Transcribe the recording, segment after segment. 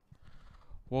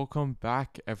Welcome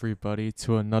back, everybody,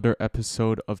 to another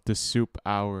episode of the Soup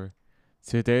Hour.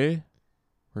 Today,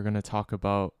 we're going to talk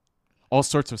about all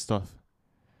sorts of stuff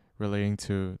relating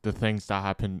to the things that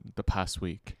happened the past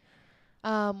week.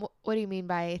 What do you mean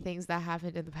by things that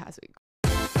happened in the past week?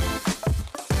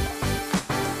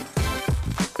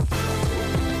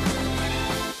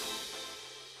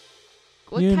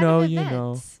 What You kind know, of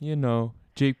events?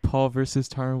 Jake Paul versus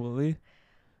Tyron Woodley.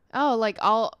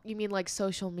 Oh, you mean like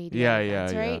social media Yeah,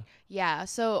 events, yeah, right? Yeah.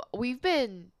 So we've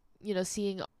been,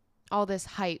 seeing all this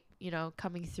hype,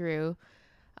 coming through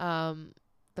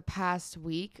the past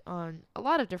week on a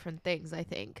lot of different things, I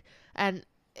think. And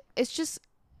it's just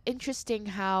interesting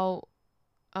how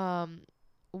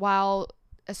while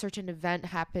a certain event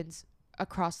happens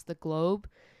across the globe,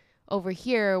 over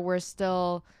here we're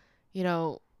still,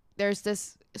 there's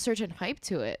this certain hype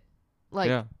to it. Like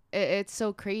Yeah. it's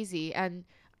so crazy, and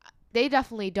they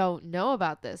definitely don't know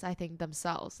about this, I think,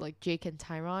 themselves. Like Jake and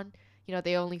Tyron,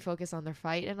 they only focus on their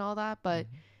fight and all that, but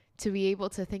to be able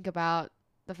to think about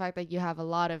the fact that you have a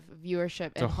lot of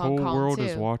viewership in The Hong whole Kong world too.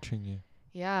 is watching you.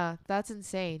 Yeah, that's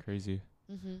insane. Crazy.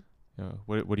 Mm-hmm. Yeah.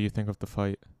 What do you think of the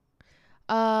fight?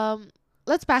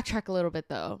 Let's backtrack a little bit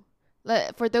though.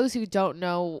 For those who don't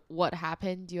know what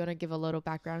happened, do you want to give a little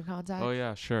background context? Oh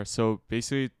yeah, sure. So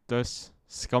basically, this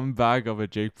scumbag of a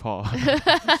Jake Paul.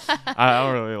 I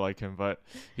don't really like him, but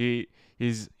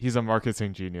he's a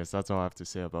marketing genius. That's all I have to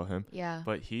say about him. Yeah.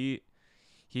 But he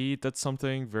did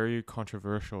something very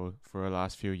controversial for the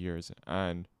last few years,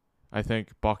 and I think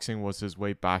boxing was his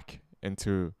way back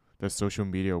into the social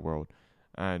media world.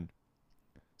 And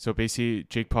so basically,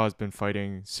 Jake Paul has been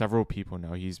fighting several people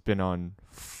now. He's been on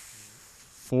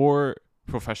 4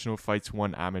 professional fights,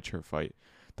 1 amateur fight.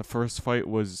 The first fight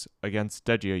was against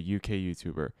Deji, a UK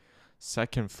YouTuber.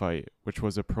 Second fight, which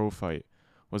was a pro fight,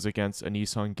 was against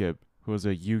Addison, who was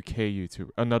a UK YouTuber,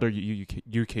 another UK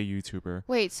YouTuber.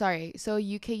 Wait, sorry. So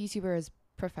UK YouTuber is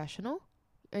professional?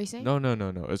 Are you saying? No.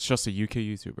 It's just a UK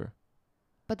YouTuber.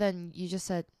 But then you just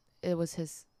said it was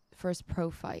his first pro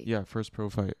fight. Yeah, first pro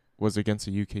fight was against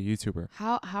a UK YouTuber.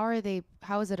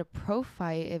 How is it a pro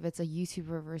fight if it's a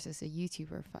YouTuber versus a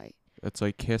YouTuber fight? It's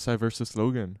like KSI versus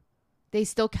Logan. They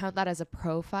still count that as a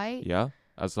pro fight? Yeah,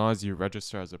 as long as you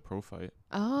register as a pro fight.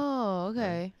 Oh,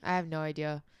 okay. I have no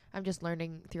idea. I'm just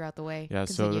learning throughout the way. Yeah,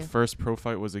 Continue. so the first pro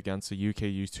fight was against a UK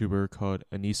YouTuber called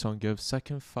Addison.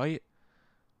 Second fight,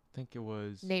 I think it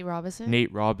was Nate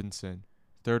Robinson.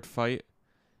 Third fight,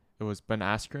 it was Ben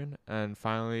Askren. And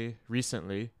finally,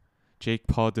 recently, Jake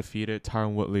Paul defeated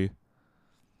Tyron Woodley.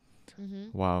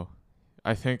 Mm-hmm. Wow.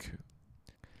 I think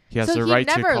he has so the he right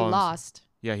to never call lost.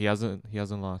 Yeah, he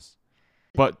hasn't lost.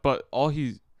 But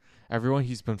everyone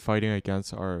he's been fighting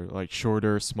against are like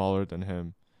shorter, smaller than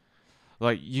him.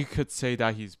 Like you could say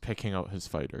that he's picking out his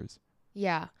fighters.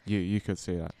 Yeah. You could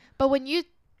say that. But when you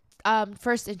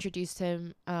first introduced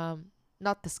him,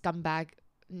 not the scumbag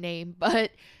name,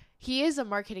 but he is a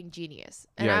marketing genius.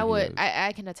 And Yeah,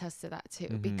 I can attest to that too,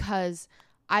 Mhm. because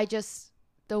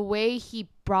the way he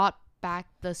brought back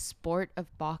the sport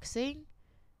of boxing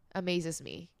amazes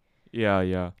me.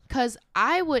 Yeah. Cause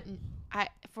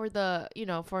for the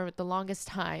longest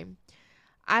time,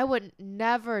 I would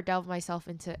never delve myself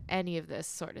into any of this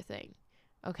sort of thing.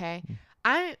 Okay.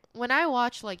 When I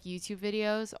watch like YouTube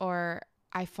videos or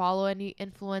I follow any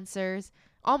influencers,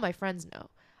 all my friends know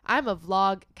I'm a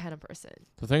vlog kind of person.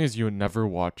 The thing is, you would never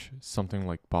watch something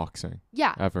like boxing.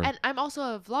 Yeah. Ever. And I'm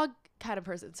also a vlog kind of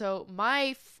person. So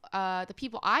the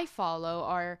people I follow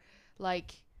are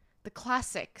like the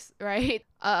classics, right?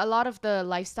 A lot of the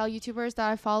lifestyle YouTubers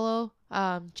that I follow,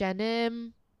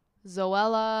 Jenim,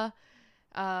 Zoella,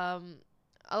 a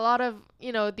lot of,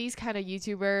 these kind of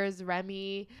YouTubers,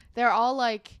 Remy, they're all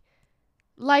like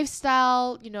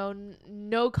lifestyle,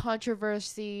 no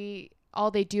controversy.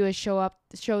 All they do is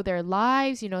show their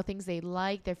lives, things they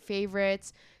like, their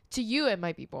favorites. To you, it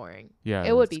might be boring. Yeah,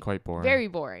 it would be quite boring. Very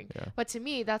boring. Yeah. But to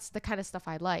me, that's the kind of stuff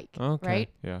I like, Okay. right?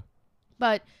 Yeah.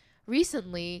 But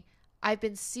recently, I've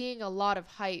been seeing a lot of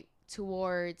hype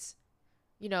towards,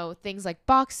 things like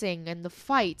boxing and the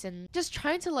fight and just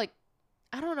trying to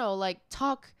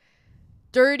talk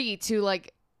dirty to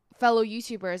like fellow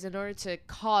YouTubers in order to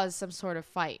cause some sort of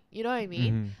fight. You know what I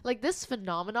mean? Mhm. Like this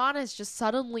phenomenon has just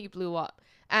suddenly blew up.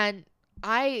 And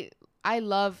I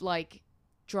love like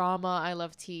drama, I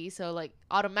love tea, so like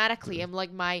automatically I'm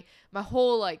like my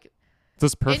whole like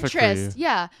Just perfectly. interest,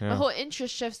 Yeah. my whole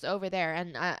interest shifts over there,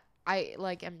 and I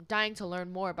like am dying to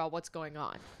learn more about what's going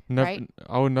on. Right?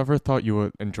 I would never thought you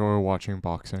would enjoy watching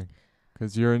boxing,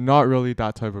 because you're not really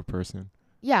that type of person.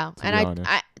 Yeah, To and be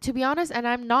honest. to be honest, and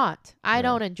I'm not. I Yeah.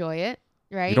 don't enjoy it.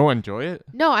 right? You don't enjoy it?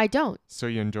 No, I don't. So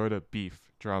you enjoy the beef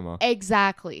drama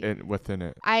Exactly. within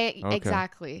it. I Okay.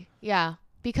 exactly. Yeah,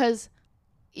 because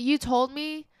when you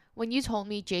told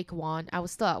me Jake won, I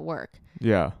was still at work.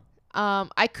 Yeah.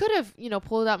 I could have,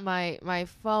 pulled up my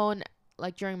phone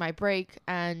like during my break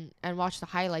and watch the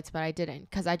highlights, but I didn't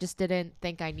because I just didn't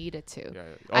think I needed to. Yeah.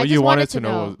 I All just you wanted wanted to to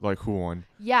know know. was like who won.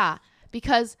 Yeah,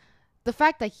 because the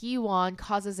fact that he won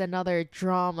causes another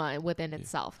drama within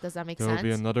itself. Does that make There will sense?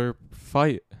 be another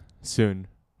fight soon,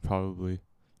 probably.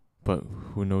 But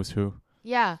who knows who?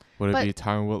 Yeah. Would it But be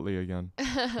Tyron Woodley again?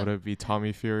 Would it be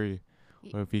Tommy Fury?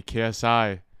 Would it be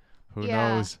KSI? Who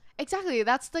Yeah. knows? Exactly.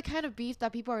 That's the kind of beef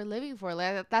that people are living for.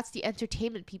 Like that's the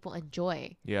entertainment people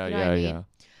enjoy. Yeah, You know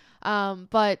what I mean?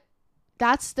 But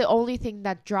that's the only thing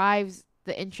that drives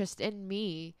the interest in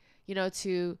me,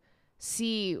 to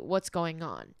see what's going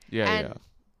on. Yeah, And yeah.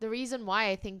 the reason why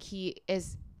I think he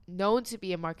is known to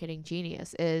be a marketing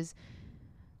genius is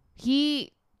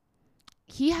he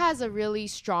has a really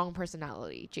strong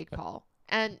personality, Jake Paul.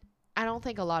 And I don't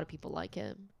think a lot of people like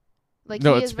him. Like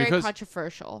No, he it's is very because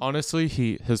controversial. honestly,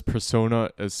 his persona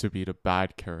is to be the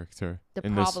bad character. The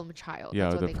in problem child. Yeah,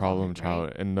 That's what the they call problem him, child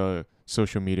right? in the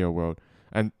social media world.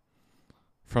 And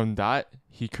from that,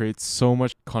 he creates so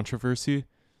much controversy.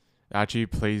 It actually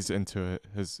plays into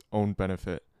his own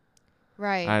benefit.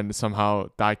 Right. And somehow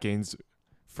that gains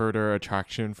further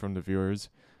attraction from the viewers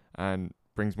and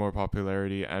brings more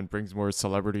popularity and brings more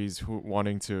celebrities who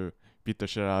wanting to beat the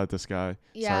shit out of this guy.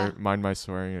 Yeah. Sorry, mind my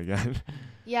swearing again.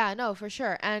 Yeah, no, for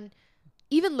sure. And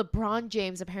even LeBron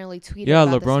James apparently tweeted Yeah,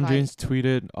 about LeBron this fight. James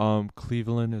tweeted,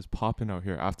 Cleveland is popping out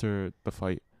here after the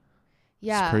fight.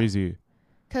 Yeah. It's crazy.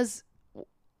 Because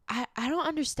I don't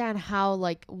understand how,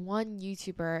 like, one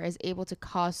YouTuber is able to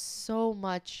cause so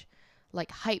much,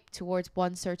 like, hype towards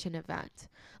one certain event.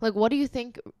 Like, what do you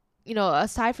think,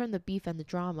 aside from the beef and the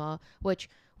drama, which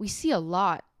we see a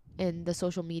lot in the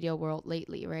social media world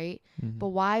lately, right? Mm-hmm. But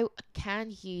why can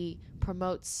he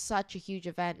promote such a huge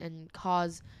event and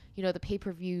cause, the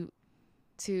pay-per-view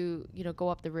to, go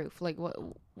up the roof? Like, what's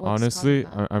Honestly,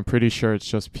 causing that? I'm pretty sure it's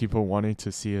just people wanting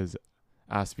to see his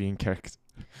ass being kicked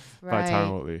by Tyron Right.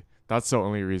 Woodley. That's the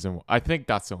only reason. I think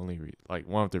that's the only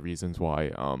one of the reasons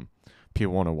why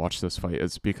people want to watch this fight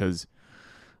is because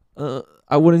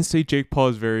I wouldn't say Jake Paul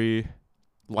is very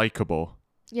likable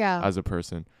Yeah. as a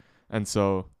person, and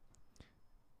so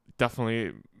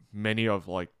definitely many of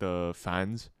like the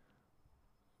fans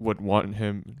would want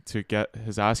him to get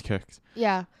his ass kicked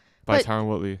Yeah. by But Tyron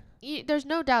Woodley. There's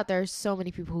no doubt there's so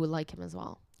many people who like him as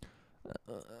well.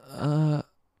 Uh,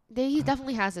 He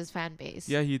definitely has his fan base.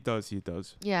 yeah, he does.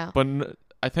 Yeah. But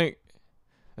I think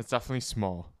it's definitely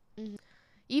small. Mhm.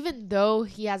 Even though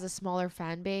he has a smaller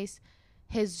fan base,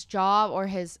 his job or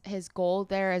his goal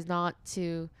there is not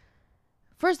to.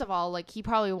 First of all, like he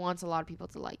probably wants a lot of people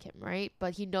to like him, right?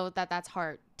 But he knows that that's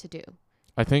hard to do,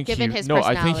 I think given he his no.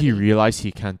 I think he personality. realized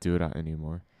he can't do that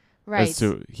anymore. right?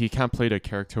 So he can't play the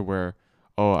character where,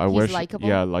 oh, I He's wish, likable?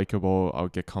 yeah, likable. I'll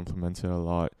get complimented a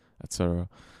lot, etc.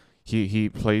 He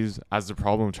plays as the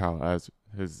problem child, as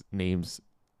his names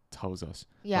tells us.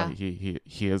 Yeah. Like, he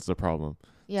is the problem to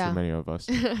Yeah. many of us.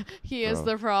 He is So,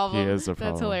 the problem. he is the That's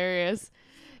problem. hilarious.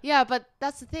 Yeah, but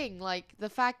that's the thing. Like the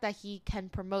fact that he can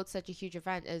promote such a huge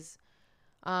event is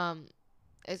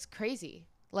crazy.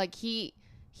 Like he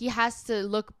has to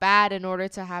look bad in order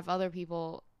to have other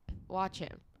people watch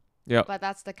him. Yeah. But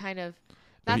that's the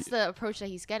the approach that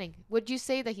he's getting. Would you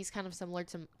say that he's kind of similar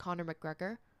to Conor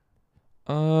McGregor?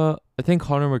 I think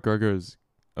Conor McGregor is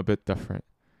a bit different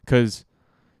because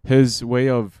his way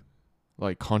of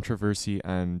like controversy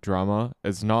and drama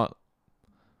is not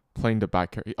playing the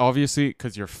bad character. Obviously,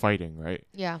 because you're fighting, right?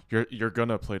 Yeah. You're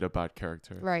gonna play the bad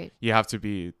character. Right. You have to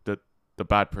be the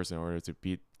bad person in order to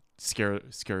scare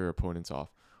your opponents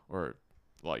off or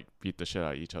like beat the shit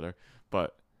out of each other.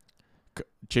 But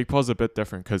Jake Paul's a bit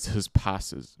different because his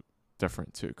past is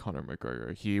different to Conor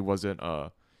McGregor. He was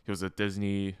a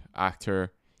Disney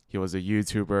actor. He was a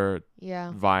YouTuber,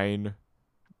 Yeah. Vine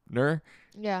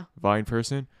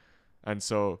person, and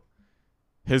so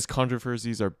his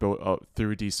controversies are built up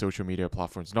through these social media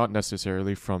platforms, not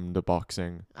necessarily from the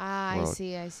boxing. Ah, world.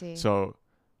 I see. So,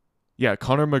 yeah,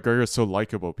 Conor McGregor is so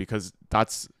likable because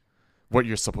that's what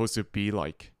you're supposed to be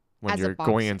like when As a you're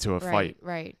going boxer. into a fight,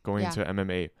 Right. going Yeah. into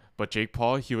MMA. But Jake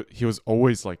Paul, he was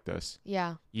always like this,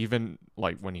 Yeah. even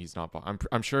like when he's not.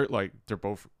 I'm sure like they're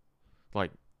both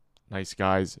like nice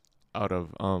guys out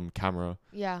of camera.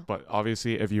 Yeah. But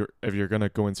obviously, if you're gonna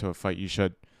go into a fight, you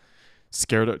should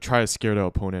try to scare the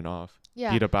opponent off.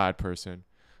 Yeah. Beat a bad person.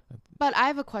 But I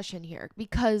have a question here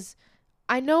because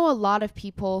I know a lot of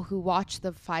people who watch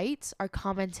the fights are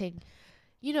commenting,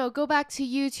 go back to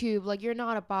YouTube, like you're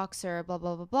not a boxer, blah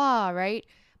blah blah blah, right?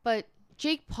 But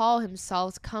Jake Paul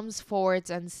himself comes forwards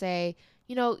and say,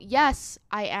 yes,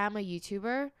 I am a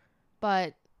YouTuber,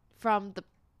 but from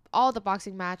all the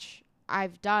boxing match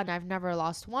I've done, I've never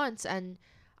lost once, and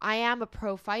I am a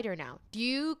pro fighter now. Do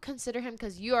you consider him,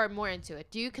 because you are more into it,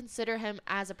 do you consider him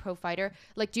as a pro fighter?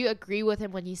 Like, do you agree with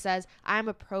him when he says, I'm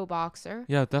a pro boxer?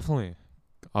 Yeah, definitely.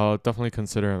 I'll definitely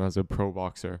consider him as a pro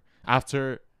boxer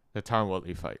after the Tyron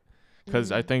Woodley fight.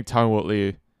 Because I think Tyron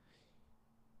Woodley,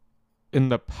 in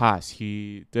the past,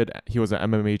 he was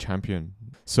an MMA champion.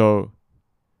 So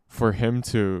for him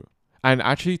to, and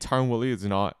actually Tyron Woodley is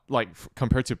not, like,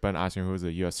 compared to Ben Askren, who is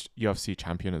a UFC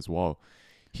champion as well,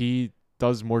 he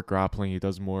does more grappling, he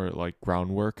does more like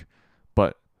groundwork,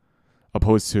 but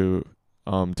opposed to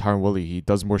Tyron Woodley, he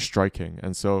does more striking,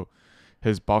 and so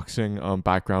his boxing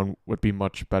background would be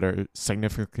much better,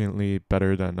 significantly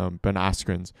better than Ben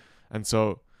Askren's. And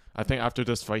so I think after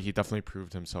this fight, he definitely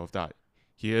proved himself that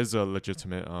he is a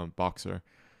legitimate boxer,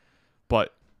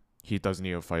 but he does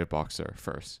need to fight a boxer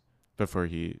first before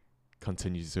he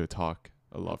continues to talk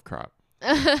a lot of crap.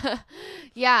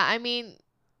 Yeah, I mean,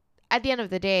 at the end of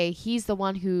the day, he's the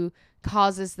one who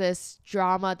causes this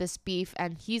drama, this beef,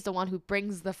 and he's the one who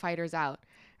brings the fighters out,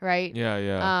 right?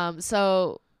 Yeah.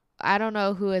 So I don't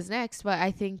know who is next, but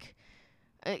I think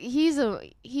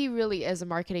he really is a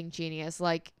marketing genius.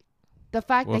 Like, the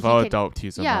fact that Without he a doubt,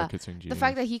 he's a marketing genius. the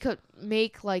fact that he could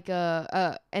make like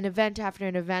an event after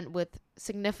an event with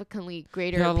significantly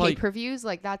greater pay-per-views,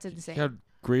 like, that's insane. He had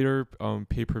greater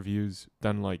pay-per-views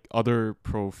than like other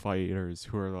pro fighters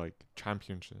who are like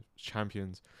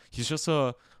champions. He's just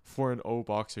a 4-0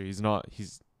 boxer. He's not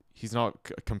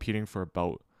competing for a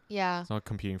belt. Yeah. He's not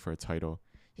competing for a title.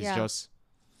 Yeah.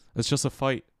 It's just a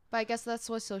fight. But I guess that's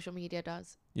what social media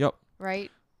does. Yep.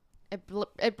 Right?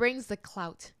 It brings the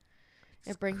clout.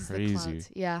 It brings the clout.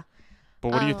 Yeah.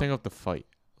 But what do you think of the fight?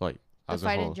 Like, as the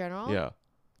fight a whole? in general? Yeah.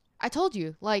 I told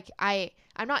you, like, I'm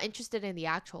not interested in the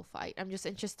actual fight. I'm just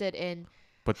interested in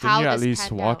But how didn't you at this least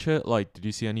panned watch out. it? Like, did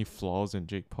you see any flaws in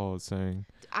Jake Paul saying,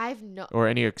 I've no or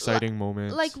any exciting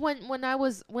moments? like when I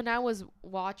was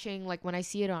watching, like, when I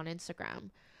see it on Instagram,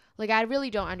 like, I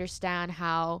really don't understand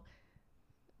how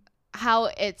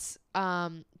it's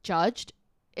judged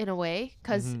in a way,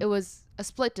 because it was a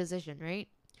split decision, right?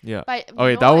 Yeah. But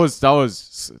Okay, that was.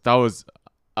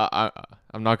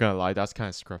 I'm not gonna lie, that's kind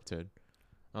of scripted.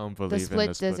 I don't believe in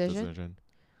the split decision.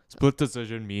 Split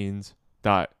decision means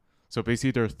that, so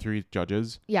basically there are 3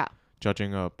 judges. Yeah.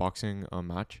 Judging a boxing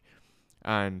match,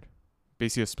 and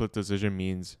basically a split decision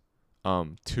means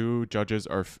 2 judges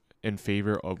are in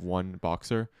favor of one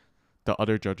boxer, the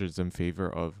other judge is in favor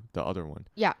of the other one.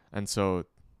 Yeah. And so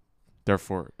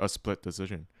therefore a split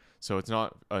decision. So it's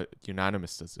not a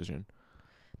unanimous decision.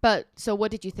 But so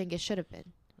what did you think it should have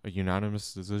been? A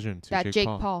unanimous decision to Jake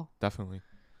Paul. Definitely.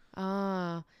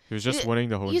 Ah. He was just winning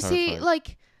the whole entire fight. You fight.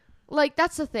 see, like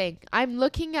that's the thing. I'm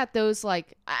looking at those,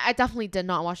 like, I definitely did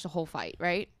not watch the whole fight,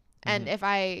 right? And if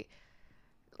I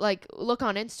like look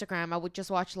on Instagram, I would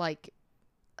just watch like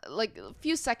a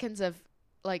few seconds of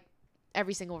like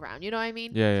every single round. You know what I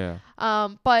mean? Yeah.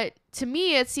 But to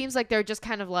me, it seems like they're just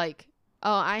kind of like,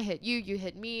 oh, I hit you, you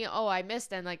hit me, oh, I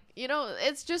missed, and, like,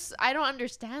 it's just, I don't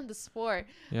understand the sport.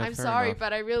 Yeah, I'm sorry, enough.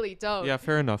 but I really don't. Yeah,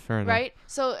 fair enough. Right?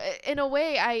 So in a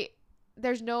way,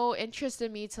 there's no interest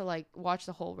in me to, like, watch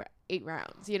the whole 8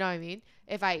 rounds. You know what I mean?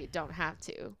 If I don't have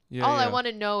to. Yeah, All I want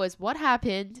to know is what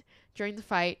happened during the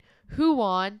fight, who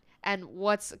won, and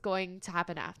what's going to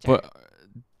happen after. But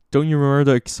don't you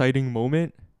remember the exciting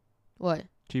moment? What?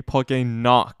 Jake Paul getting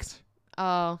knocked.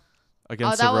 Oh.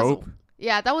 Against the rope.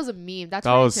 Yeah, that was a meme. That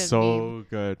was into a so meme.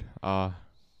 good. Yeah,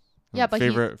 but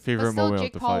favorite still moment Jake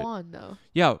of the Paul fight. won, though.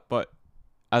 Yeah, but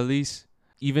at least,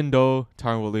 even though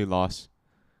Tyron Woodley lost,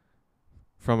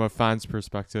 from a fan's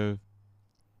perspective,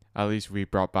 at least we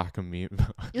brought back a meme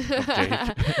of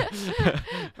Jake.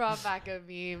 Brought back a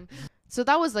meme. So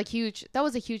that was huge. That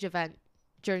was a huge event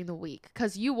during the week,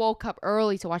 because you woke up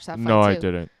early to watch that fight. No, too. I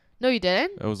didn't. No, you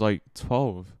didn't? It was like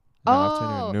 12 in the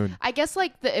afternoon, noon. I guess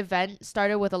like the event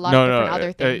started with a lot of different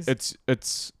other things.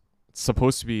 It's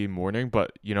supposed to be morning,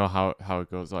 but you know how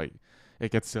it goes. Like,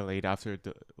 it gets delayed after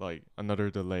another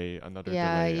delay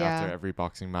after every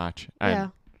boxing match,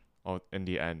 and in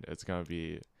the end, it's gonna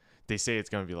be. They say it's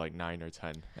gonna be like 9 or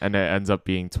 10, and it ends up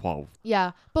being 12.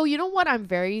 Yeah, but you know what I'm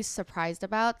very surprised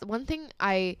about? One thing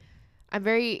I'm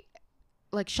very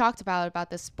shocked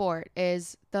about this sport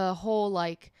is the whole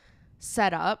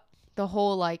setup, the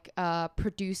whole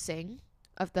producing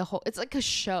of the whole. It's like a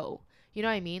show. You know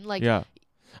what I mean? Yeah,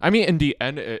 I mean, in the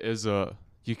end, it is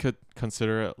you could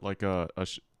consider it like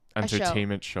A show.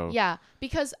 entertainment show. Yeah,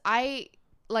 because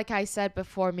like I said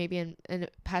before, maybe in the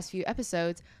past few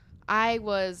episodes, I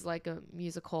was like a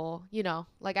musical,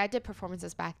 like I did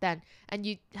performances back then, and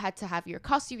you had to have your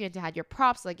costume, you had to have your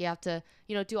props, like you have to,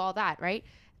 do all that, right?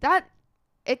 That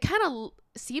it kind of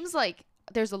seems like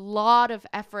there's a lot of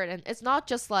effort, and it's not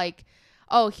just like,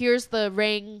 oh, here's the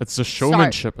ring. It's the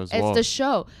showmanship as well. It's the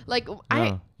show. Like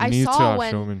Yeah, I you need to saw have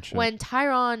when showmanship.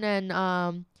 Tyron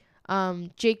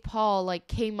and Jake Paul like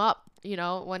came up,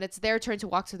 when it's their turn to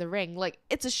walk to the ring, like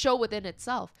it's a show within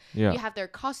itself. Yeah. You have their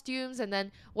costumes, and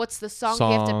then what's the song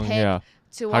you have to pick Yeah.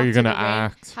 to How walk you're to gonna the ring,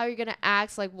 act. how you're gonna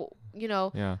act, like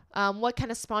Yeah. what kind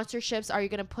of sponsorships are you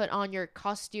gonna put on your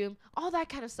costume, all that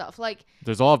kind of stuff. Like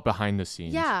There's all behind the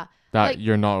scenes. yeah, That like,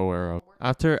 you're not aware of.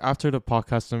 After the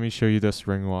podcast, let me show you this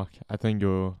ring walk. I think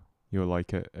you'll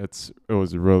like it. It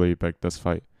was really big, this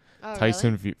fight. oh,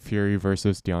 Tyson really? Fury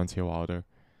versus Deontay Wilder.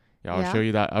 Yeah, I'll Yeah. show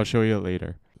you that. I'll show you it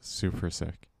later. Super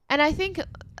sick. And I think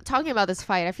talking about this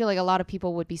fight, I feel like a lot of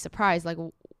people would be surprised. Like,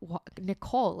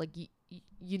 Nicole, like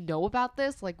you know about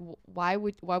this? Like, why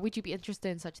would you be interested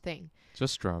in such thing?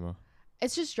 Just drama.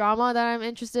 It's just drama that I'm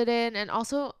interested in, and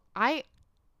also I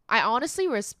honestly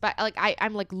respect. Like,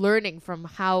 I'm like learning from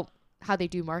how they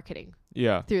do marketing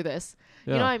Yeah. through this.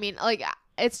 Yeah. You know what I mean? Like,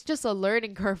 it's just a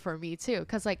learning curve for me too.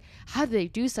 Cause like, how do they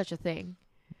do such a thing?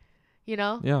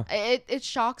 Yeah. It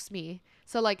shocks me.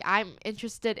 So like, I'm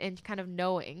interested in kind of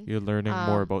knowing. You're learning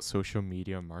more about social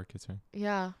media marketing.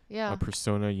 Yeah. A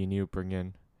persona you need to bring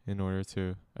in order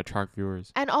to attract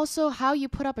viewers. And also how you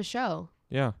put up a show,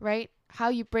 Yeah. right? How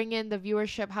you bring in the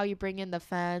viewership, how you bring in the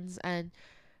fans. And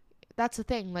that's the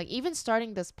thing. Like, even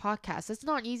starting this podcast, it's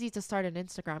not easy to start an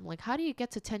Instagram. Like, how do you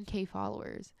get to 10K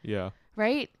followers? Yeah.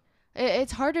 Right?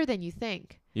 It's harder than you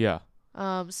think. Yeah.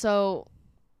 So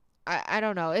I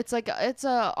don't know. It's like, it's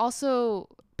also,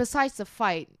 besides the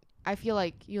fight, I feel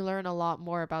like you learn a lot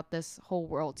more about this whole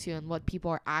world too, and what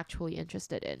people are actually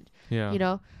interested in.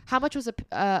 Yeah. How much was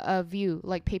a view,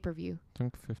 like pay-per-view? I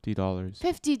think $50.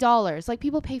 $50. Like,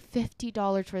 people pay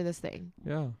 $50 for this thing,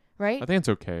 Yeah. right? I think it's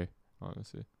okay,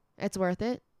 honestly. It's worth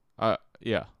it.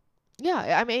 Yeah.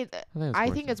 Yeah, I mean, I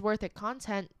think it's worth it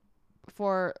content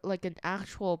for like an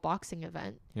actual boxing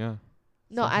event. Yeah.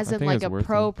 No, I as in think like it's a worth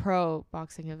pro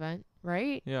boxing event,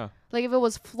 right? Yeah. Like, if it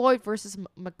was Floyd versus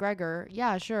McGregor,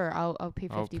 yeah, sure, I'll pay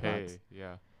I'll $50. pay.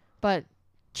 Yeah. But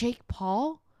Jake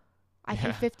Paul, I pay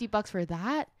Yeah. $50 for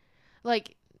that.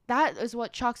 Like, that is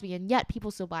what shocks me, and yet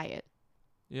people still buy it,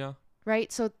 Yeah. right?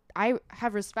 So I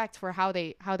have respect for how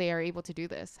they are able to do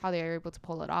this, how they are able to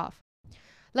pull it off.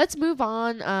 Let's move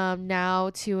on now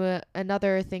to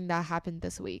another thing that happened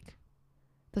this week,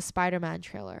 the Spider-Man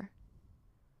trailer.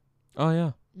 Oh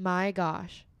yeah. My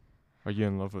gosh. Are you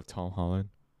in love with Tom Holland?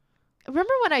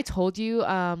 Remember when I told you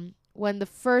when the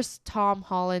first Tom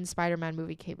Holland Spider-Man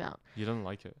movie came out? You didn't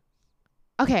like it.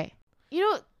 Okay.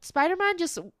 Spider-Man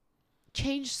just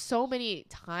changed so many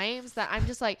times that I'm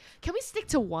just like, can we stick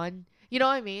to one? You know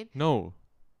what I mean? No,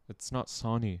 it's not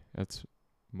Sony. It's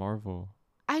Marvel.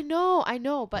 I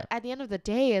know, but at the end of the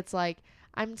day, it's like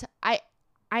I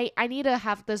need to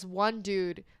have this one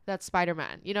dude that's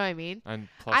Spider-Man. You know what I mean? And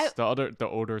plus, the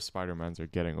older Spider-Mans are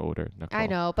getting older. Nicole. I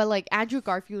know, but like Andrew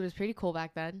Garfield was pretty cool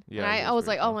back then. Yeah, and he I was was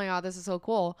very like, oh cool. my god, this is so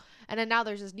cool. And then now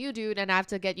there's this new dude, and I have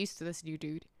to get used to this new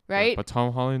dude, Yeah, right? but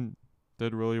Tom Holland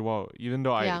did really well, even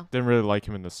though I Yeah. didn't really like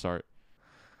him in the start.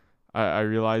 I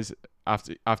realized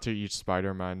after each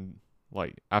Spider-Man,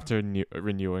 like after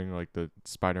renewing like the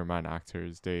Spider-Man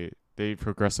actors, they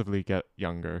progressively get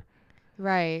younger.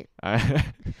 Right.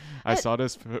 I saw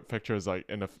this picture as like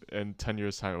in 10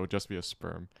 years time it will just be a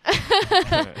sperm.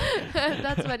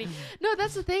 That's funny. No,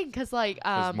 that's the thing, because like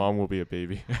His mom will be a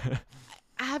baby.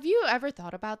 have you ever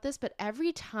thought about this? But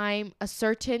every time a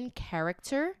certain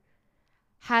character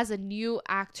has a new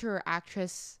actor or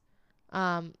actress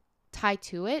tied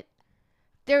to it,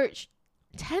 there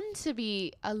tend to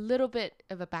be a little bit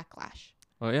of a backlash,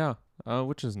 Oh yeah,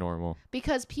 which is normal.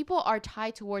 because people are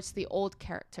tied towards the old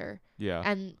character Yeah.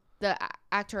 and the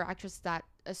actor or actress that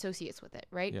associates with it,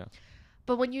 right? Yeah.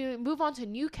 But when you move on to a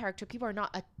new character, people are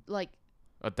not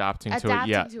Adapting to it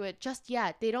yet. to it just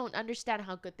yet. They don't understand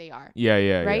how good they are.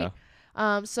 Yeah, Right?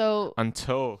 yeah. So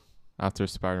Until after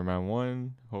Spider-Man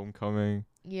 1, Homecoming.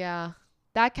 yeah,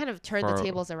 that kind of turned the For-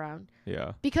 tables around,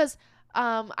 Yeah. because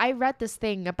I read this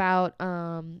thing about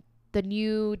the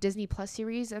new Disney Plus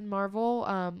series in Marvel.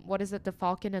 What is it? The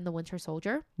Falcon and the Winter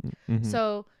Soldier. Mm-hmm.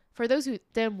 So for those who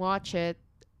didn't watch it,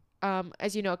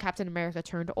 as you know, Captain America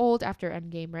turned old after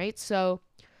Endgame, right? So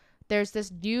there's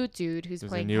this new dude who's There's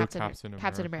a playing new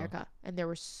Captain America, and there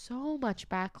was so much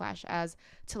backlash as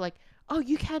to like, oh,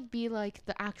 you can't be like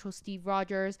the actual Steve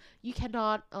Rogers. You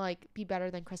cannot like be better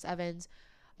than Chris Evans.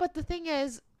 But the thing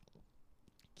is,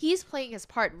 he's playing his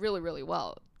part really, really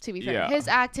well. To be fair, Yeah. his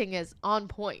acting is on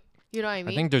point. You know what I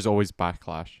mean? I think there's always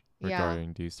backlash Yeah.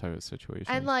 regarding these type of situations.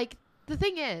 And like the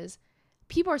thing is,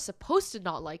 people are supposed to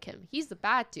not like him. He's the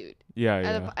bad dude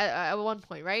at one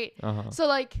point, right? Uh-huh. So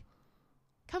like,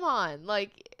 come on,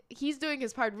 like he's doing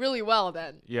his part really well.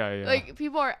 Then Yeah. like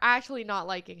people are actually not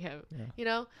liking him. Yeah. You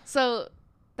know, so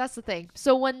that's the thing.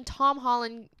 So when Tom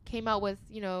Holland came out with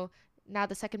now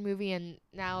the second movie and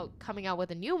now coming out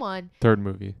with a new one, Third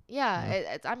movie.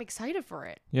 yeah. I'm excited for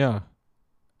it. Yeah.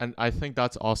 And I think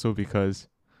that's also because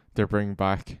they're bringing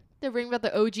back They're bringing back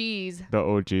the OGs.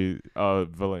 the OG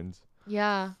villains.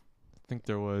 Yeah. I think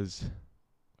there was.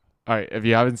 All right, if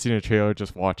you haven't seen a trailer,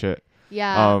 just watch it.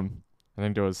 Yeah. I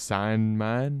think there was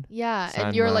Sandman. Yeah,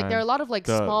 and you're like, there are a lot of like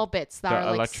the- small bits that The are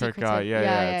like electric secretive. guy.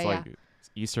 Yeah. It's like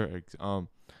Easter eggs.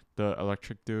 The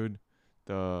electric dude.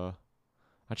 I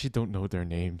actually don't know their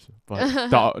names, but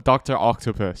Dr.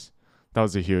 Octopus. That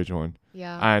was a huge one.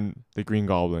 Yeah. And the Green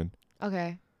Goblin.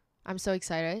 Okay. I'm so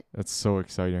excited. That's so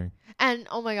exciting. And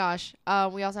oh my gosh,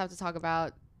 we also have to talk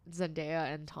about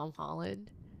Zendaya and Tom Holland.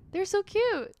 They're so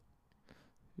cute.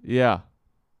 Yeah.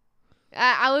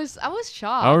 I was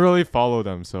shocked. I don't really follow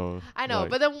them, so. I know, like,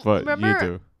 but then but remember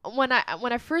you do. when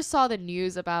I first saw the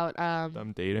news about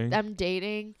Them dating. them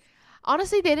dating.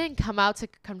 Honestly, they didn't come out to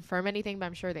confirm anything, but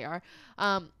I'm sure they are.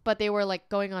 But they were like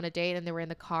going on a date and they were in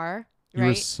the car, You were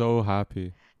right? so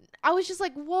happy. I was just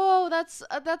like, whoa, that's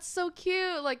so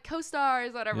cute, like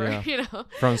co-stars, whatever, Yeah. you know.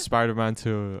 From Spider-Man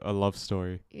to a love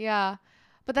story. Yeah,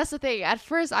 but that's the thing. At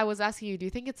first, I was asking you, do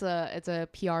you think it's a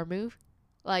PR move?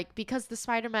 Like, because the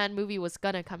Spider-Man movie was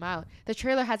gonna come out, the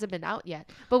trailer hasn't been out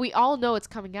yet, but we all know it's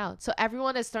coming out. So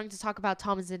everyone is starting to talk about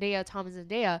Tom and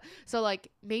Zendaya. So like,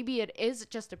 maybe it is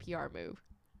just a PR move.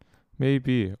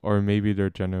 Maybe. Or maybe they're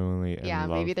genuinely in love.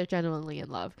 Maybe they're genuinely in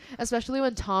love. Especially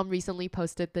when Tom recently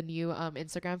posted the new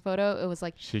Instagram photo. It was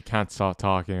like, She can't stop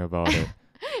talking about it.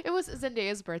 it was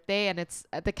Zendaya's birthday, and it's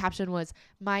the caption was,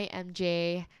 "My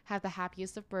MJ, have the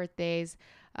happiest of birthdays.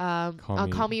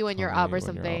 Call me when you're up," or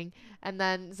something. And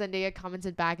then Zendaya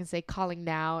commented back and say, "Calling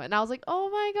now." And I was like, "Oh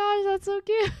my gosh, that's so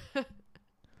cute."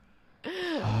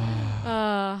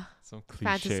 Some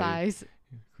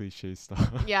cliche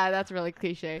stuff. Yeah, that's really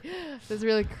cliche. That's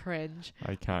really cringe.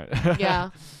 I can't. Yeah.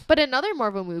 But another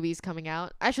Marvel movie is coming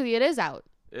out. Actually, it is out.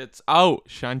 It's out.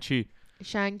 Shang-Chi.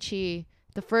 Shang-Chi,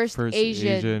 the first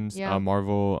Asian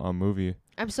Marvel movie.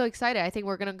 I'm so excited. I think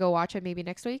we're gonna go watch it maybe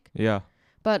next week. Yeah.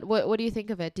 But what do you think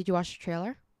of it? Did you watch the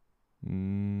trailer?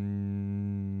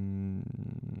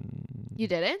 You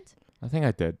didn't? I think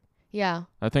I did. Yeah.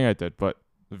 I think I did, but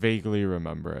vaguely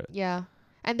remember it. Yeah.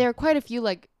 And there are quite a few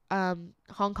like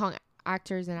Hong Kong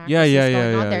actors and actresses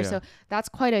going on there. Yeah. So that's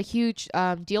quite a huge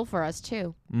deal for us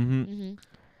too. Mm-hmm.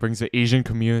 Brings the Asian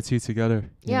community together.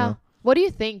 Yeah. You know? What do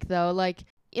you think though? Like,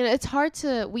 it's hard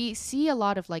we see a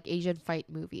lot of like Asian fight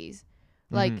movies.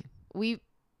 Like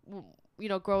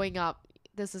growing up,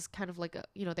 this is kind of like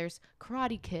there's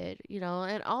Karate Kid,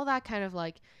 and all that kind of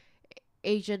like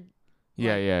Asian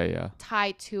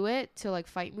tied to it, to like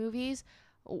fight movies.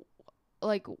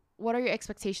 Like, what are your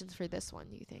expectations for this one,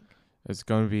 do you think? It's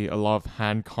going to be a lot of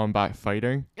hand combat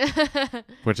fighting,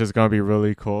 which is going to be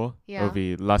really cool. Yeah. It'll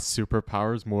be less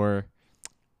superpowers, more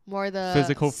the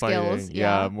physical skills, fighting.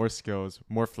 Yeah, more skills,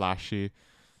 more flashy.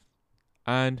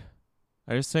 And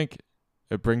I just think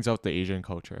it brings out the Asian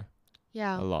culture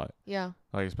a lot. Yeah.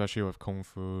 Like, especially with Kung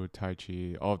Fu, Tai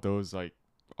Chi, all of those like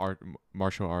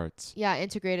martial arts. Yeah,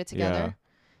 integrated together.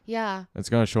 Yeah. It's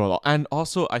going to show a lot. And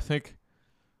also, I think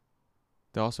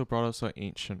they also brought us like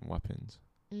ancient weapons.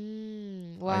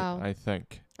 Wow. I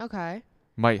think. Okay.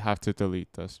 Might have to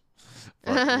delete this.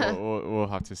 But we'll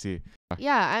have to see.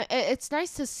 Yeah, it's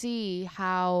nice to see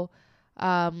how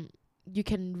you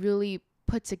can really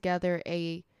put together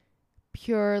a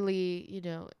purely,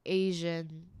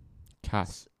 Asian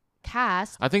cast.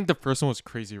 I think the first one was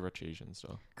Crazy Rich Asians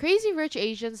though. Crazy Rich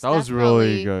Asians. That was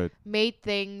really good. Made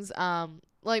things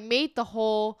made the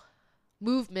whole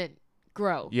movement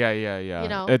grow. Yeah.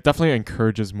 It definitely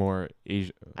encourages more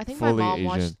Asian. I think fully my mom Asian.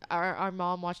 watched our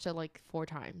mom watched it like 4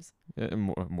 times.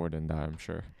 More than that, I'm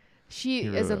sure. She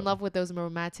is in love with those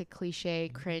romantic cliche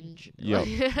cringe. Yep.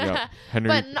 Henry.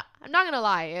 But I'm not gonna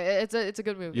lie, it's a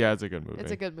good movie. Yeah, it's a good movie.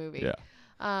 It's a good movie.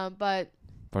 Yeah. But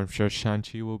I'm sure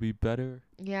Shang-Chi will be better.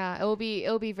 Yeah, it'll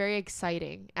be very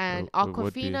exciting. And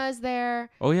Awkwafina is there.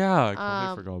 Oh yeah, I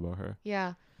completely forgot about her.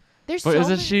 Yeah. There's but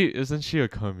isn't she a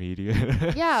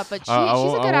comedian? Yeah, but she's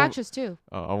a good actress too.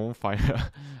 I won't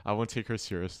I won't take her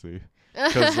seriously.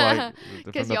 because like from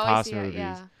Because the you always past see it, movies.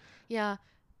 yeah. Yeah.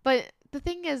 But the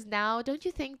thing is now, don't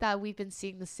you think that we've been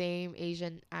seeing the same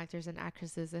Asian actors and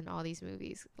actresses in all these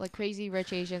movies? Like Crazy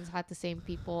Rich Asians had the same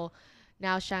people.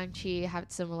 Now Shang-Chi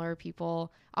had similar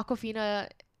people. Aquafina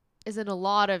is in a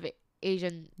lot of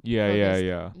Asian Yeah, yeah, focused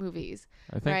yeah. movies,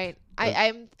 I think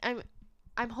right?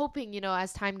 I'm hoping,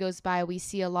 as time goes by, we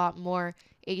see a lot more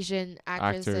Asian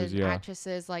actors actors, and yeah,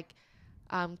 actresses like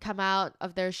come out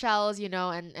of their shells,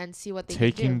 and see what they can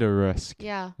taking do. the risk.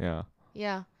 Yeah. Yeah,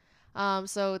 Yeah.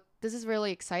 So this is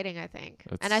really exciting, I think.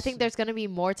 And I it's think there's going to be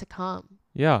more to come.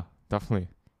 yeah, definitely.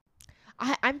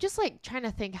 I'm just like trying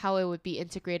to think how it would be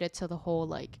integrated to the whole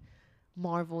like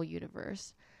Marvel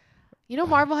universe.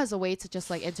 Marvel has a way to just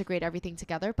like integrate everything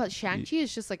together, but Shang-Chi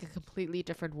is just like a completely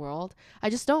different world. I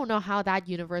just don't know how that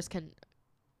universe can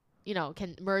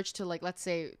merge to, like, let's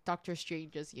say Doctor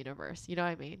Strange's universe. You know what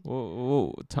I mean?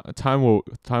 Whoa, time will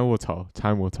tell.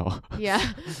 Time will tell.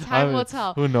 Yeah. Time will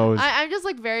tell. Who knows? I'm just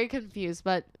like very confused,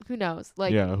 but who knows?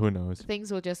 Like, yeah, who knows?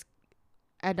 things will just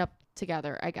end up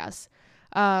together, I guess.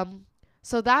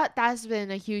 So that's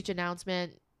been a huge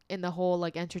announcement in the whole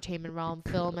like entertainment realm,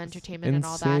 film entertainment and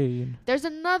all that. Insane. There's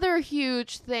another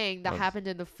huge thing that Of- happened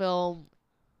in the film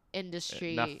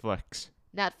industry.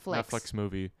 Netflix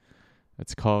movie.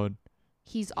 It's called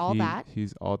He's All That,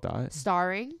 He's All That.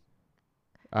 starring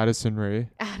Addison Rae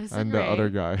Addison and Rae. the other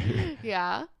guy.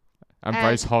 Yeah. and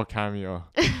Bryce Hall cameo.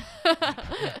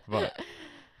 But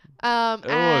and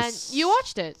was you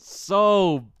watched it.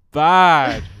 So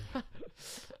bad.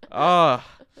 I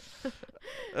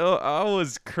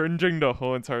was cringing the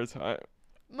whole entire time.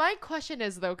 My question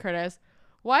is though, Curtis,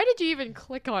 why did you even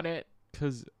click on it?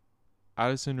 Cause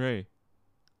Addison Rae.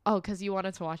 Oh, because you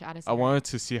wanted to watch Addison. I Rae. wanted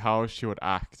to see how she would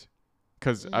act.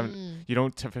 Cause Mm. you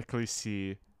don't typically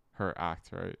see her act,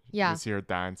 right? Yeah. You see her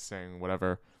dancing,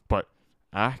 whatever. But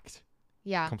act,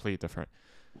 Yeah. completely different.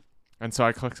 And so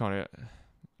I clicked on it,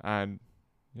 and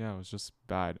yeah, it was just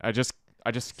bad. I just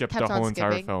skipped kept the on whole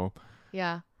entire skipping. film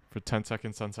Yeah. for 10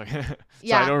 seconds, 10 seconds. So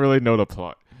Yeah. I don't really know the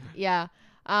plot. Yeah.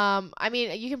 I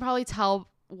mean, you can probably tell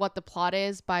what the plot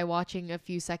is by watching a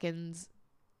few seconds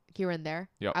here and there.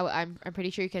 Yep. I'm pretty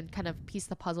sure you can kind of piece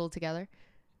the puzzle together.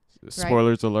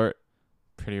 Spoilers alert.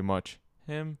 Pretty much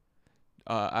him,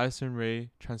 Addison Rae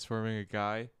transforming a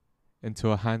guy into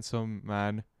a handsome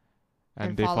man,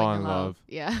 and they fall falling in love.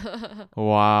 Yeah.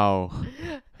 Wow.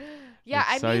 Yeah,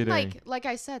 I mean, Exciting. like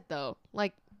I said though,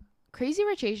 like Crazy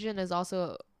Rich Asian is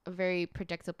also a very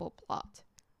predictable plot,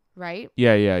 right?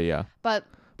 Yeah. But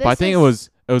But I think it was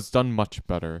done much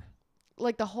better.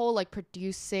 like the whole like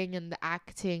producing and the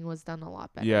acting was done a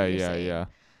lot better. Yeah, you're saying. yeah.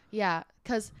 Yeah,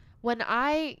 because when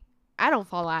I don't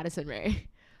follow Addison Rae,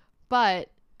 but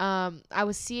I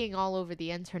was seeing all over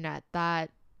the internet that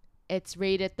it's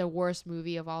rated the worst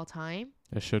movie of all time.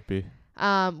 It should be.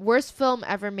 Worst film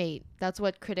ever made. That's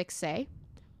what critics say.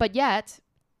 But yet,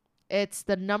 it's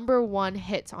the #1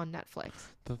 hit on Netflix.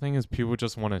 The thing is, people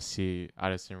just want to see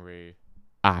Addison Rae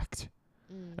act.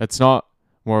 Mm. It's not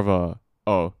more of a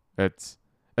it's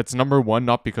 #1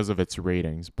 not because of its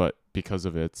ratings, but because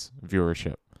of its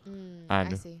viewership. I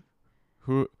And see.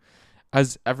 who,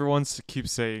 as everyone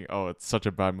keeps saying, oh, it's such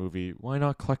a bad movie. Why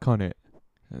not click on it?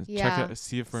 Yeah. Check it,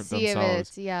 see it for See if themselves.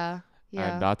 it's, yeah.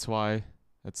 And that's why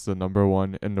it's the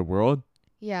 #1 in the world.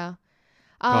 Yeah.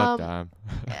 God damn.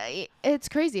 It's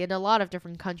crazy. In a lot of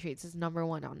different countries, it's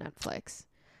 #1 on Netflix.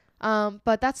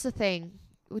 But that's the thing.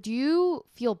 Would you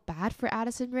feel bad for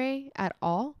Addison Rae at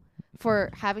all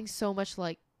for having so much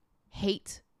like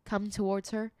hate come towards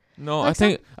her? No,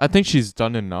 Like I think she's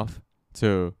done enough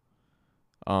to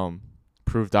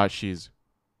prove that she's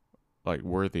like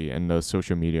worthy in the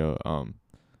social media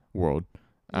world.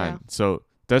 Yeah. And so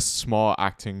this small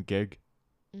acting gig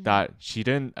Mhm. that she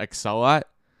didn't excel at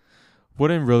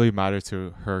wouldn't really matter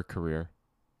to her career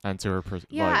and to her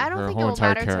I don't her think whole it will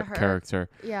entire matter to her. character.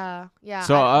 Yeah.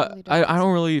 So I really I think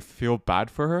don't really feel bad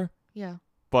for her, Yeah.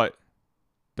 but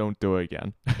don't do it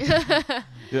again. Yeah.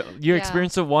 You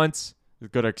experience it once, it's a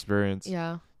good experience.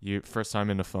 Yeah. You first time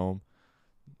in the film.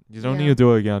 You don't Yeah. need to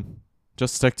do it again.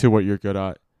 Just stick to what you're good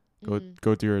at. Mm.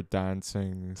 Go do your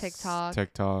dancing, TikTok.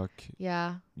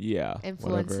 Yeah, whatever.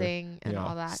 Influencing and Yeah,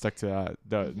 all that. stick to that.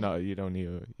 Mhm. No, you don't need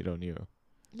to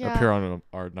Yeah. appear on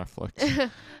our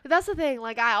Netflix. That's the thing.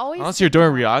 Like I always Unless you're think doing a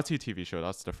about- reality TV show,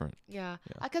 that's different. Yeah.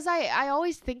 Yeah. Because I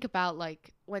always think about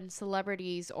like when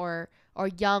celebrities or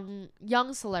young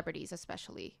celebrities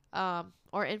especially or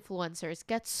influencers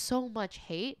get so much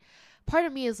hate. Part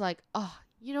of me is like, oh,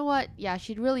 you know what? Yeah,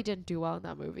 she really didn't do well in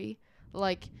that movie.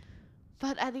 Like,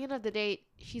 but at the end of the day,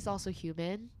 she's also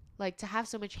human. Like to have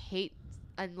so much hate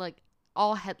and like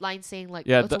all headlines saying like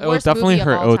Yeah, it's the it would worst definitely movie of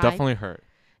hurt. It all would time. definitely hurt.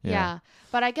 Yeah.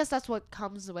 But I guess that's what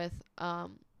comes with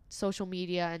social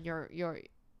media and your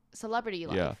celebrity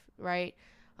life, Yeah. right?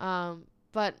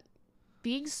 But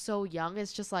being so young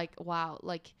is just like, wow,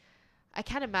 like I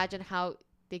can't imagine how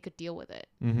they could deal with it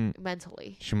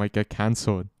mentally. She might get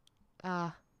cancelled.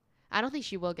 I don't think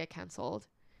she will get canceled.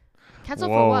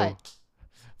 Canceled for Whoa. what?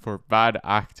 For bad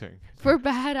acting. For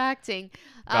bad acting.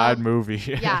 Bad movie.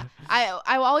 Yeah. I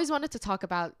always wanted to talk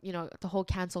about, the whole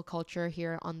cancel culture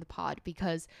here on the pod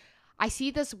because I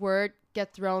see this word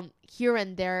get thrown here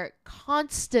and there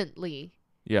constantly.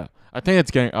 Yeah. I think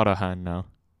it's getting out of hand now.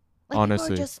 Like honestly.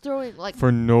 people are just throwing like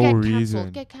for no get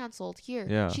reason. Get canceled here.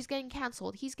 Yeah. She's getting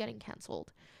canceled. He's getting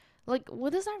canceled. Like,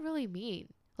 what does that really mean?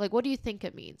 Like, what do you think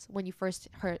it means when you first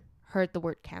heard the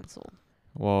word canceled?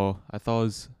 Well, I thought it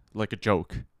was like a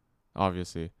joke,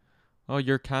 obviously. Oh,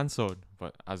 you're canceled,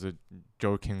 but as a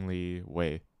jokingly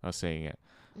way of saying it.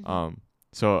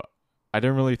 So I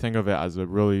didn't really think of it as a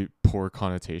really poor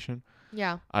connotation.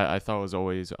 Yeah. I thought it was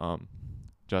always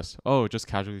just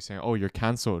casually saying, oh, you're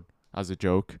canceled as a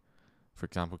joke. For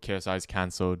example, KSI is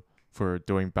canceled for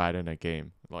doing bad in a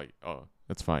game. Like, oh,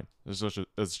 it's fine. It's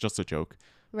just a joke.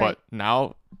 Right. But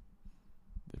now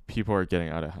people are getting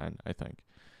out of hand, I think.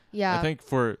 Yeah. I think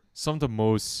for some of the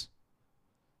most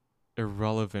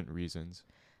irrelevant reasons.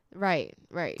 Right.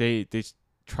 They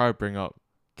try to bring up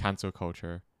cancel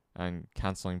culture and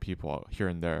canceling people out here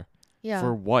and there. Yeah.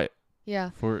 For what?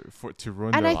 Yeah. For to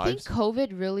ruin and their I lives. think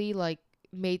COVID really like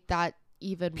made that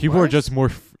even people worse. are just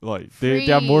more they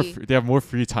have more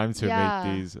free time to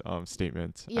make these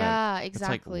statements. Yeah, and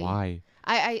exactly. It's like,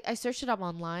 why? I searched it up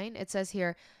online. It says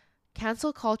here,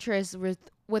 cancel culture is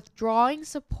withdrawing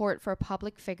support for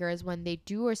public figures when they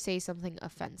do or say something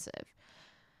offensive,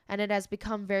 and it has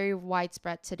become very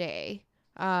widespread today.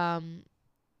 And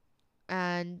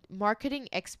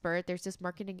there's this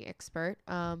marketing expert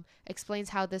explains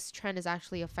how this trend is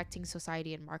actually affecting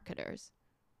society and marketers.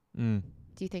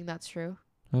 Do you think that's true?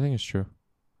 I think it's true.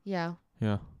 Yeah.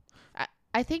 Yeah.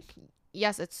 I think,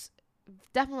 yes, it's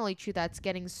definitely true that it's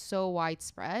getting so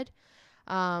widespread.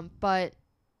 But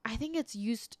I think it's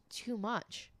used too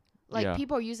much. Like,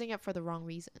 people are using it for the wrong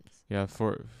reasons. Yeah,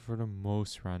 for the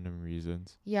most random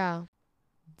reasons. Yeah.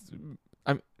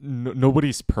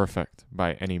 Nobody's perfect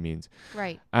by any means.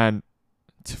 Right. And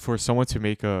for someone to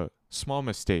make a small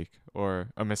mistake or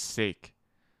a mistake,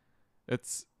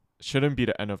 it's shouldn't be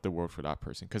the end of the world for that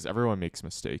person because everyone makes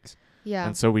mistakes. Yeah.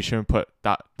 And so we shouldn't put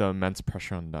the immense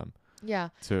pressure on them. Yeah.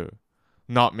 To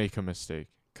not make a mistake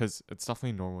because it's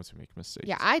definitely normal to make mistakes.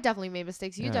 Yeah, I definitely made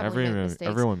mistakes. You definitely made mistakes.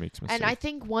 Everyone makes mistakes. And I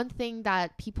think one thing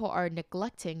that people are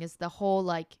neglecting is the whole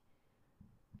like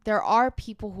there are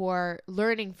people who are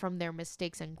learning from their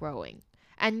mistakes and growing.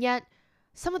 And yet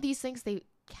some of these things they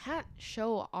can't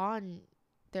show on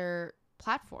their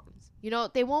platforms.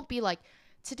 They won't be like,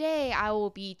 today I will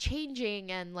be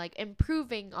changing and like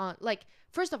improving on like,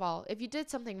 first of all, if you did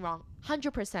something wrong,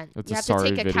 100%, you have to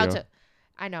take accountability.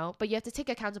 I know, but you have to take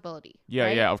accountability. Yeah,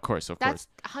 right? yeah, of course. That's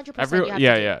 100% you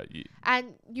have to do.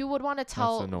 And you would want to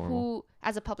tell who,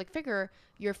 as a public figure,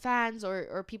 your fans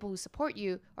or people who support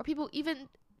you, or people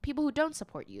who don't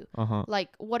support you. Like,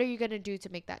 what are you going to do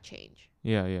to make that change?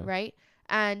 Yeah, yeah. Right?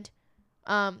 And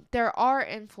there are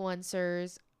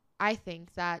influencers, I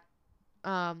think, that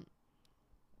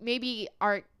maybe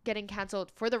are getting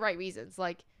canceled for the right reasons.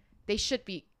 Like, they should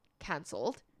be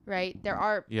canceled, right?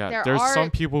 There's some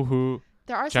people who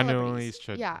genuinely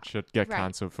should get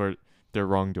canceled for their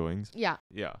wrongdoings. Yeah.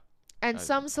 Yeah. And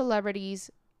some celebrities,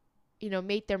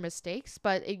 made their mistakes,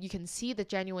 but you can see the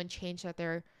genuine change that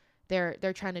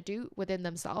they're trying to do within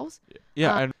themselves.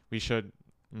 Yeah, and we should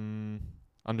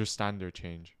understand their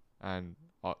change, and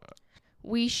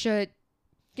we should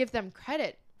give them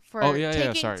credit for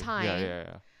taking time.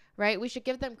 Yeah. Right? We should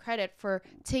give them credit for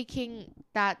taking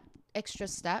that extra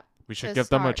step. We should give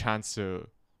them a chance to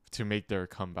make their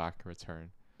comeback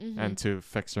return and to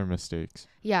fix their mistakes.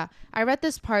 Yeah. I read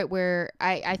this part where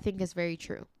I think is very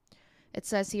true. It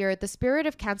says here, the spirit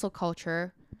of cancel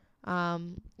culture,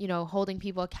 holding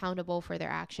people accountable for their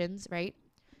actions, right,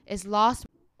 is lost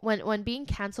when being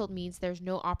canceled means there's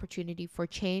no opportunity for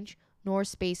change nor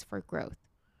space for growth.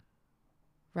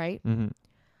 Right?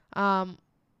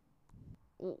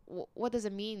 What does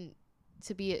it mean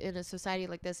to be in a society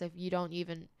like this if we don't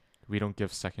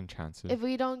give second chances? If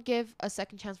we don't give a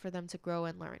second chance for them to grow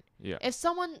and learn. Yeah. If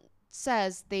someone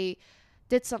says they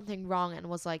did something wrong and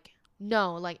was like,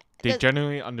 no, like they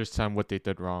genuinely understand what they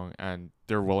did wrong and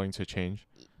they're willing to change.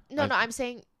 No, I'm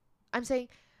saying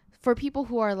for people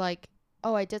who are like,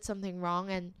 oh, I did something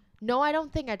wrong, and no, I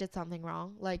don't think I did something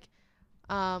wrong. Like,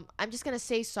 I'm just gonna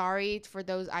say sorry for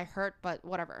those I hurt, but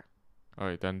whatever. All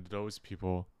right, then those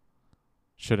people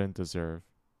shouldn't deserve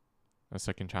a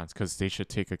second chance because they should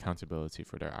take accountability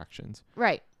for their actions.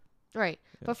 Right. Right.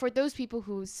 Yeah. But for those people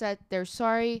who said they're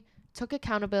sorry, took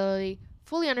accountability,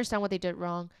 fully understand what they did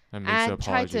wrong, And makes an and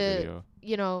try apology to, video.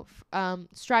 you know,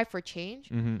 strive for change.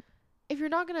 Mm-hmm. If you're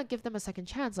not gonna give them a second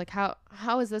chance, like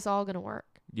how is this all gonna work?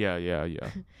 Yeah.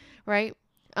 Right.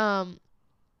 And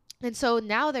so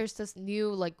now there's this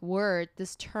new like word,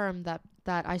 this term that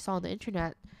I saw on the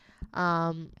internet,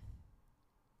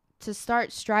 to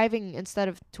start striving instead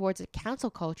of towards a cancel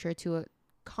culture to a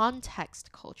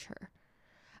context culture.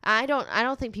 I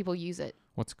don't think people use it.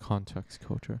 What's context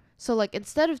culture? So like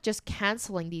instead of just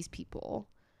canceling these people,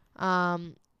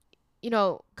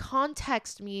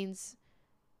 context means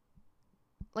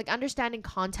like understanding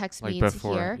context Like means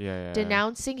before. here Yeah.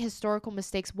 denouncing historical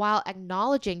mistakes while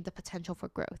acknowledging the potential for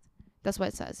growth. That's what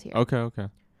it says here. Okay.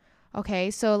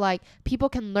 Okay, so like people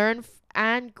can learn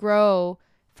and grow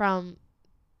from,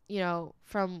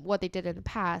 from what they did in the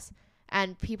past,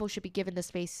 and people should be given the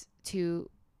space to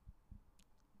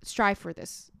strive for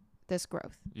this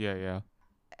growth. Yeah.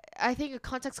 I think a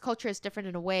context culture is different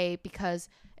in a way because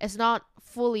it's not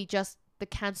fully just the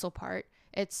cancel part.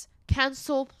 It's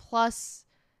cancel plus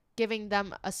giving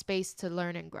them a space to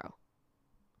learn and grow.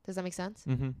 Does that make sense?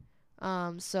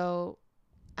 Mm-hmm. So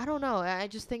I don't know. I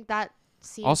just think that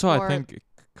seems Also, more I think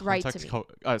right to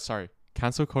context me.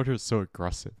 cancel culture is so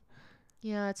aggressive.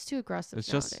 Yeah, it's too aggressive It's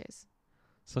nowadays. just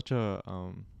such a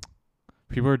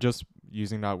people are just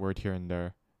using that word here and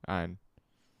there, and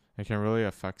it can really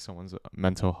affect someone's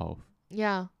mental health.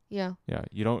 Yeah. Yeah,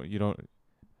 you don't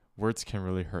words can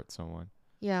really hurt someone.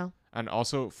 Yeah. And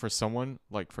also for someone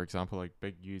like, for example, like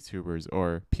big YouTubers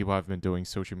or people have been doing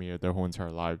social media their whole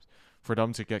entire lives, for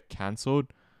them to get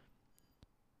cancelled,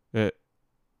 it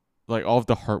like all of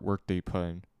the hard work they put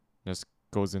in just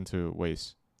goes into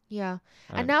waste. Yeah.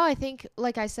 And now I think,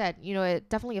 like I said, it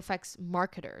definitely affects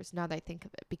marketers now that I think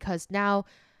of it, because now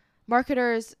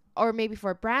marketers or maybe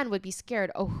for a brand would be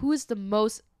scared, oh, who's the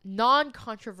most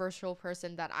non-controversial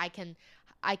person that I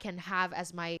can have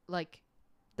as my, like,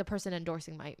 the person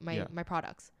endorsing my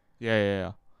products.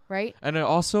 Yeah. Right? And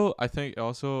I think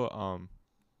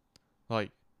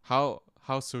like how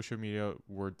social media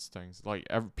words things, like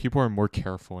people are more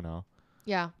careful now.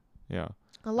 Yeah. Yeah.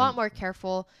 A lot more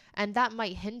careful, and that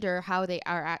might hinder how they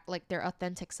are like their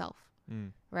authentic self.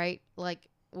 Right? Like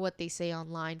what they say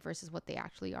online versus what they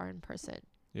actually are in person.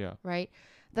 Yeah. Right?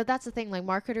 That's the thing, like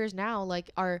marketers now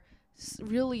like are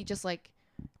really just like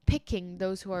picking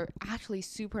those who are actually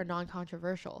super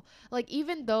non-controversial. Like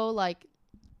even though like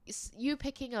you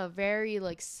picking a very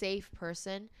like safe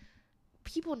person,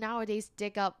 people nowadays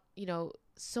dig up,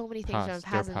 so many things from the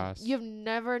past, and you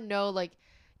never know, like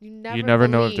you never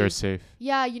know if they're safe.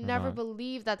 Yeah, you never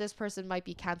believe that this person might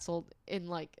be canceled in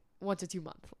like 1 to 2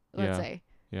 months, let's say.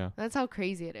 Yeah. That's how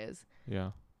crazy it is.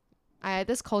 Yeah.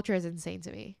 This culture is insane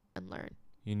to me. And learn.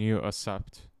 You need to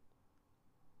accept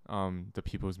the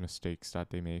people's mistakes that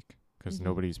they make, because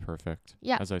nobody's perfect.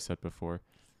 Yeah. As I said before.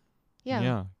 Yeah.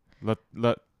 Yeah.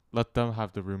 Let them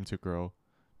have the room to grow,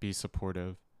 be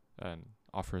supportive, and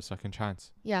offer a second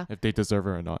chance. Yeah. If they deserve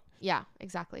it or not. Yeah,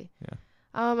 exactly. Yeah.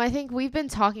 I think we've been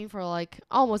talking for like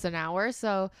almost an hour,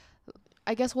 so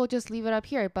I guess we'll just leave it up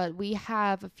here. But we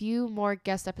have a few more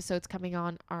guest episodes coming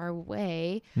on our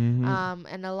way,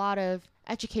 and a lot of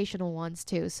educational ones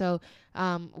too. So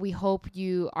we hope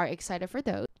you are excited for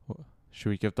those. Should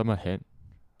we give them a hint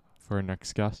for our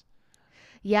next guest?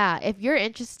 Yeah, if you're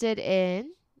interested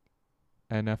in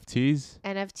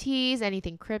NFTs,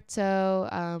 anything crypto,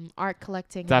 art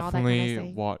collecting, definitely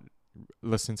and all that kind of thing.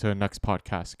 Listen to the next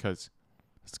podcast, because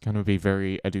it's going to be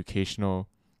very educational,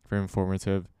 very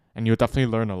informative, and you'll definitely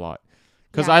learn a lot,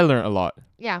 because I learned a lot.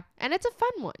 Yeah, and it's a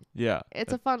fun one. Yeah,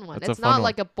 it's a fun one. It's not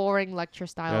like a boring lecture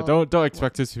style. Yeah, don't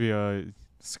expect it to be a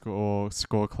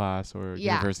school class or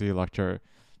university lecture.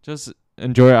 Just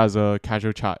enjoy it as a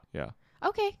casual chat. Yeah.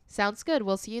 Okay, sounds good.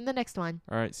 We'll see you in the next one.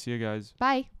 All right, see you guys.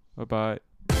 Bye. Bye-bye.